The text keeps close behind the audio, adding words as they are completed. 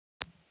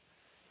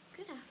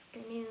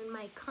afternoon,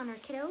 my Connor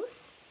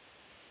kiddos.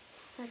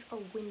 Such a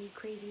windy,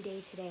 crazy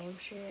day today. I'm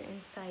sure you're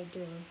inside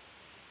doing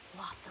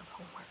lots of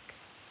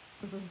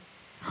homework.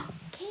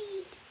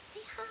 Kate, say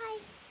hi.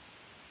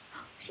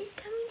 She's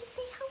coming to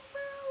say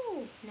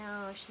hello.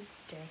 No, she's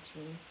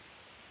stretching.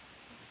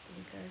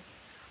 Stinker.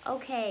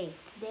 Okay,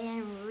 today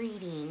I'm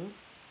reading.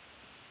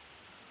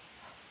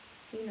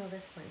 You know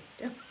this one,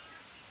 don't you?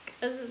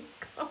 Because it's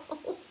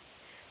called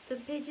The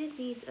Pigeon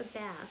Needs a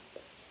Bath.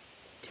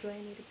 Do I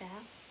need a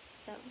bath?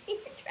 Is that what you're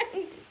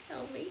trying to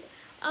tell me?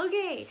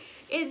 Okay,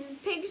 it's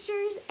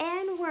Pictures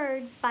and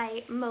Words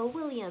by Mo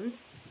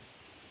Williams.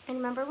 And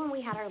remember when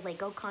we had our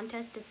Lego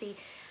contest to see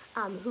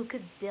who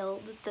could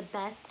build the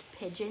best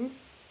pigeon?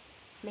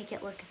 Make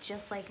it look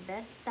just like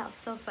this? That was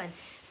so fun.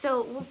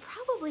 So we'll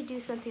probably do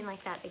something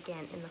like that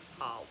again in the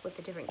fall with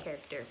a different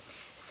character.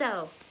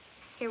 So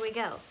here we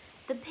go.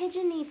 The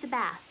pigeon needs a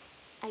bath.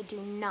 I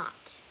do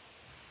not.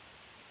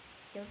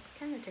 It looks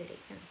kind of dirty,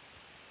 huh?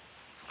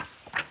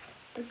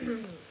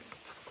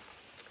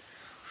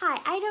 Hi,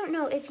 I don't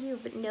know if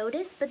you've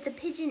noticed, but the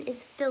pigeon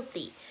is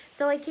filthy.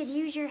 So I could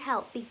use your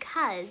help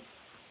because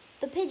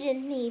the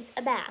pigeon needs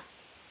a bath.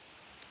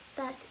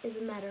 That is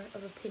a matter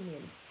of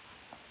opinion,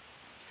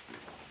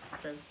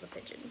 says the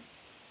pigeon.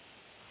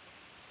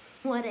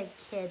 What a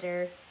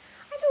kidder.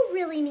 I don't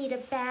really need a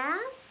bath.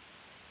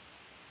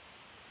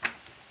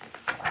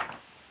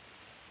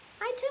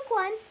 I took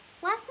one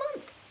last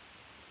month.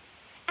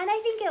 And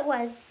I think it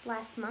was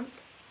last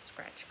month.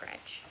 Scratch,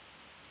 scratch.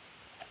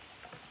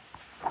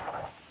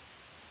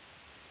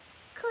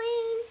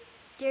 Clean,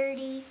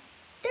 dirty,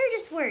 they're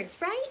just words,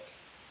 right?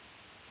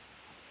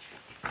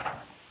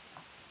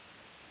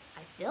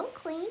 I feel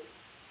clean.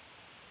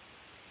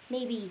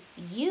 Maybe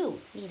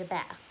you need a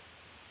bath.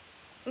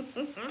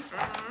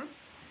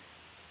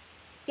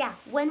 Yeah,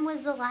 when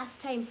was the last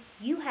time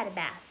you had a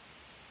bath?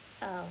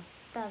 Oh,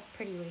 that was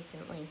pretty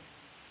recently.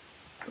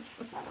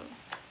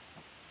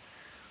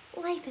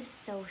 Life is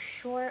so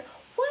short.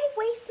 Why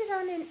waste it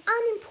on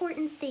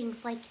unimportant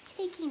things like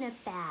taking a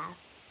bath?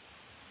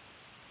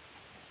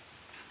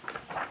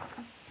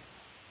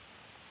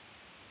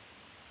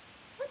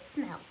 What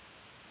smell?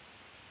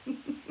 I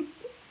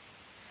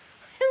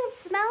don't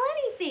smell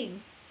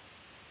anything.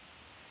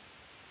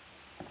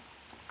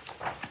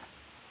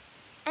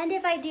 And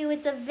if I do,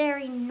 it's a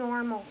very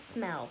normal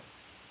smell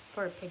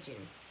for a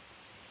pigeon.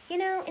 You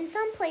know, in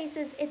some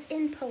places, it's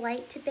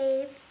impolite to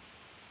bathe.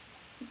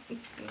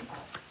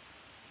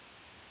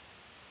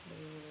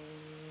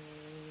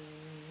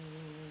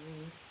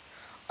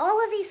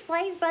 All of these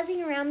flies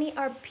buzzing around me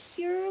are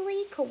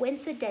purely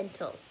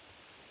coincidental.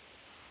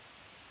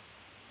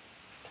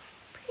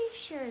 Pretty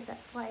sure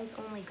that flies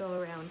only go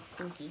around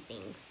stinky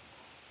things.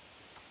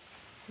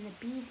 And the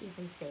bees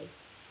even say,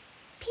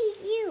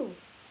 "P.U.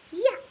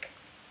 Yuck!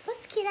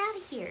 Let's get out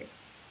of here.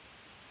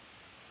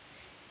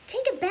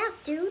 Take a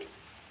bath, dude."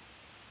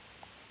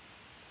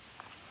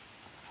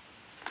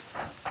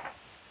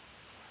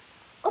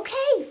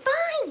 Okay,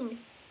 fine.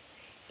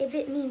 If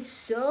it means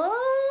so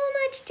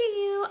much to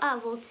you, I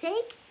will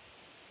take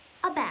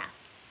a bath.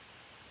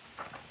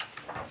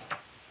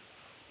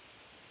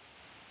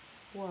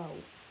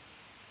 Whoa.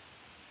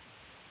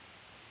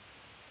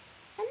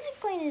 I'm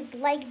not going to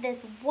like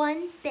this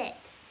one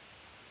bit.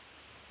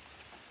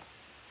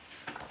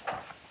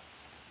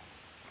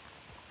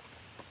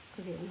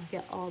 Okay, look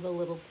at all the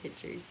little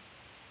pictures.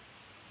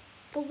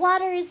 The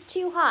water is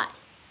too hot.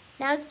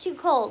 Now it's too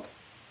cold.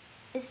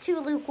 It's too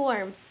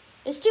lukewarm.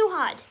 It's too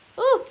hot.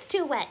 Oh, it's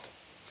too wet.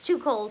 It's too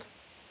cold.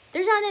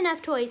 There's not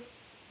enough toys.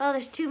 Oh,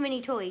 there's too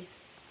many toys.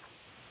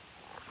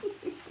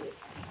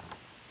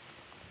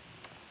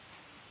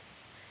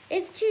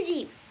 It's too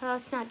deep. Oh,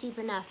 it's not deep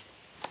enough.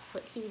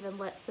 But he even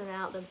lets them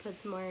out, then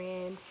puts more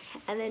in.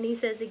 And then he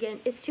says again,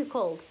 it's too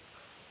cold.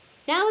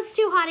 Now it's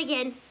too hot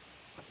again.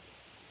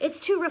 It's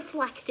too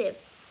reflective.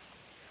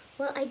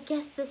 Well, I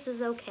guess this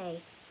is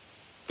okay.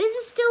 This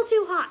is still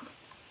too hot.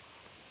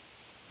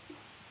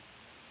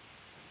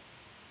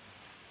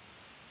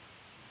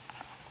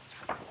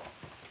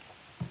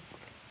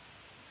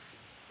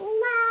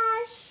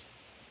 Splash.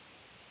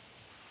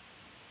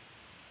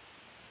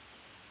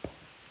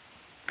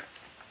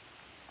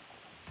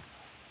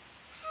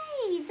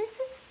 Hey, this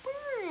is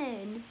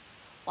fun.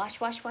 Wash,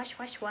 wash, wash,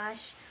 wash,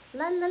 wash.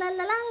 La la la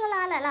la la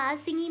la la la,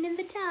 singing in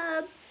the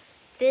tub.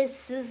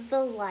 This is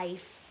the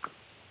life.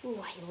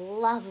 Ooh, I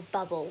love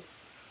bubbles.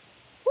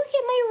 Look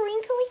at my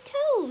wrinkly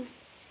toes.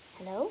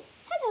 Hello,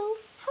 hello,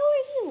 how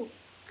are you?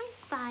 I'm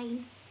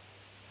fine.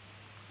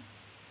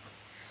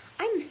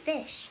 I'm a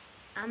fish.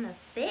 I'm a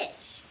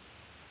fish.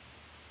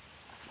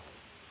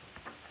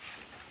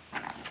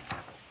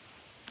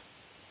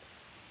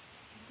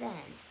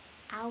 Then,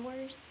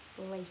 hours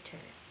later.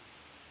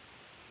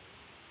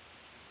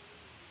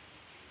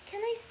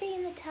 Can I stay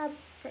in the tub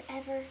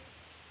forever?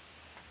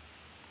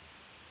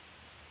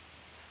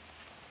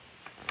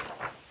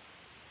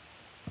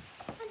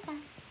 And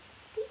that's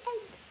the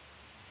end.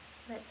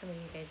 Let's some of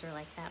you guys are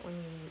like that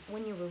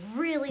when you were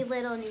really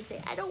little and you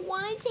say, I don't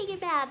want to take a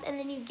bath, and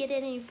then you get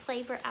in and you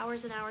play for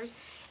hours and hours,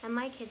 and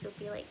my kids will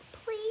be like,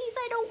 please,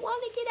 I don't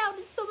want to get out,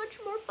 it's so much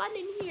more fun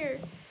in here.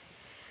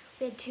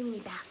 We had too many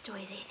bath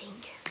toys, I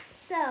think.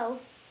 So,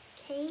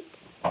 Kate,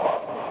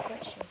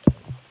 let's show Kate.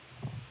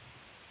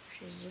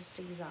 She's just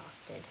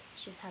exhausted.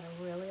 She's had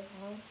a really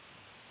long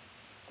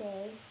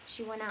day.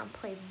 She went out and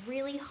played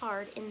really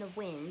hard in the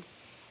wind,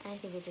 and I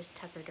think it just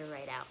tuckered her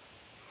right out.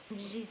 So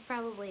she's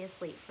probably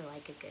asleep for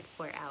like a good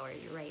 4 hours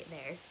right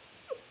there.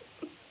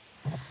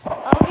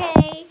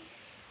 Okay,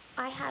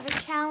 I have a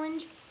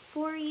challenge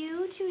for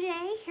you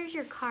today. Here's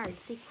your card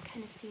so you can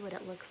kind of see what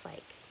it looks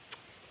like.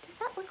 Does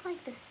that look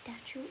like the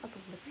Statue of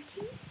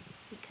Liberty?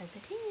 Because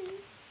it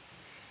is.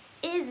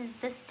 Is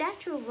the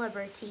Statue of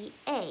Liberty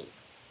A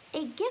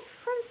gift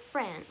from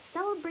France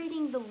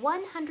celebrating the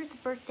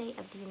 100th birthday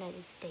of the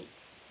United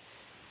States?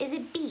 Is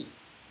it B,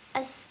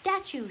 a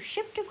statue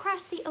shipped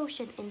across the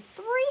ocean in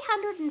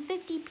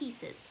 350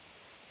 pieces?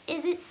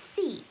 Is it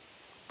C,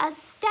 a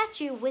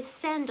statue with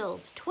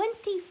sandals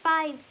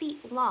 25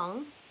 feet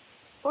long?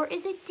 Or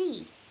is it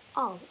D,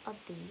 all of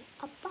the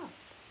above?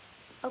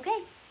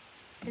 Okay,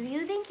 if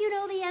you think you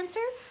know the answer,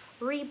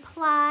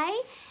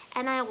 reply,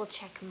 and I will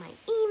check my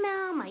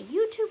email, my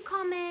YouTube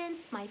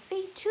comments, my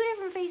 2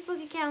 different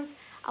Facebook accounts.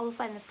 I will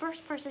find the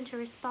first person to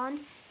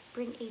respond,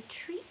 bring a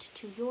treat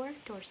to your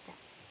doorstep.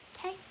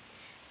 Okay?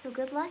 So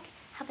good luck,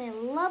 have a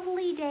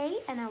lovely day,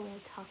 and I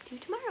will talk to you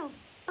tomorrow.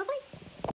 Bye-bye.